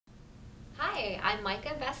Hi, I'm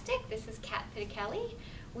Micah Vestick. This is Kat Pidichelli.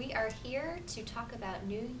 We are here to talk about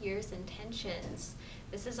New Year's intentions.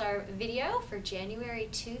 This is our video for January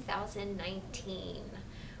 2019.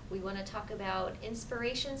 We want to talk about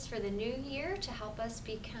inspirations for the new year to help us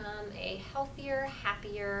become a healthier,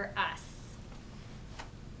 happier us.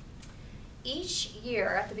 Each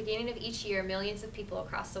year, at the beginning of each year, millions of people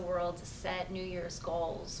across the world set New Year's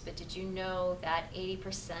goals. But did you know that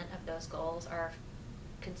 80% of those goals are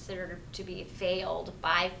considered to be failed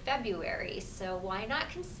by February? So why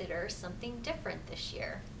not consider something different this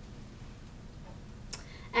year?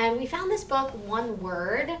 And we found this book, One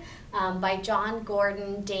Word, by John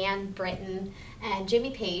Gordon, Dan Britton, and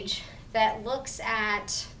Jimmy Page, that looks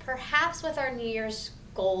at perhaps with our New Year's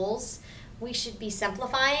goals, we should be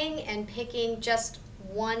simplifying and picking just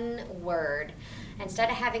one word. Instead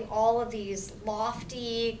of having all of these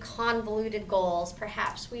lofty, convoluted goals,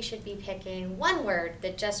 perhaps we should be picking one word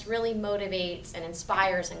that just really motivates and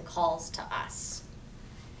inspires and calls to us.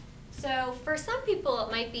 So for some people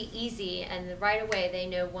it might be easy and right away they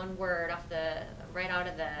know one word right out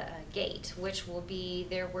of the gate, which will be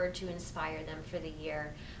their word to inspire them for the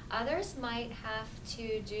year. Others might have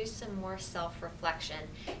to do some more self-reflection,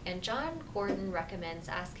 and John Gordon recommends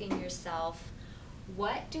asking yourself,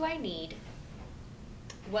 what do I need?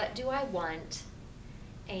 What do I want?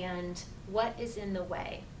 And what is in the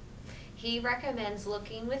way? He recommends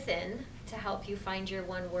looking within to help you find your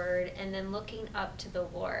one word, and then looking up to the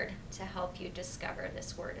Lord to help you discover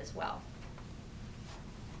this word as well.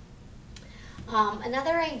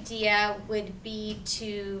 Another idea would be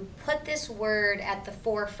to put this word at the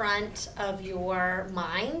forefront of your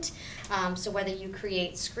mind. So whether you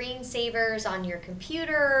create screensavers on your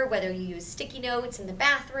computer, whether you use sticky notes in the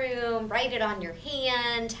bathroom, write it on your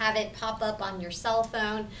hand, have it pop up on your cell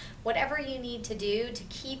phone, whatever you need to do to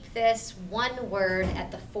keep this one word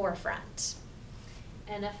at the forefront.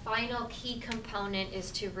 And a final key component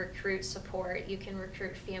is to recruit support. You can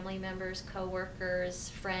recruit family members, coworkers,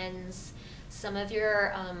 friends, some of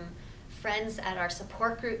your friends at our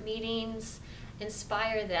support group meetings.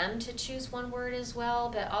 Inspire them to choose one word as well,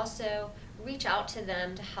 but also reach out to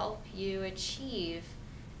them to help you achieve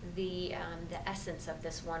the essence of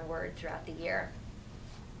this one word throughout the year.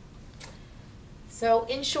 So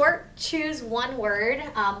in short, choose one word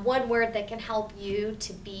that can help you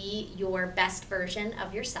to be your best version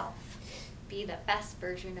of yourself. Be the best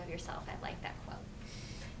version of yourself. I like that quote.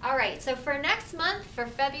 All right, so for next month, for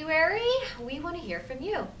February, we want to hear from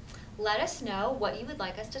you. Let us know what you would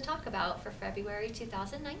like us to talk about for February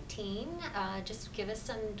 2019. Just give us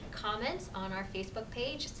some comments on our Facebook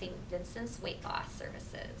page, St. Vincent's Weight Loss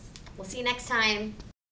Services. We'll see you next time.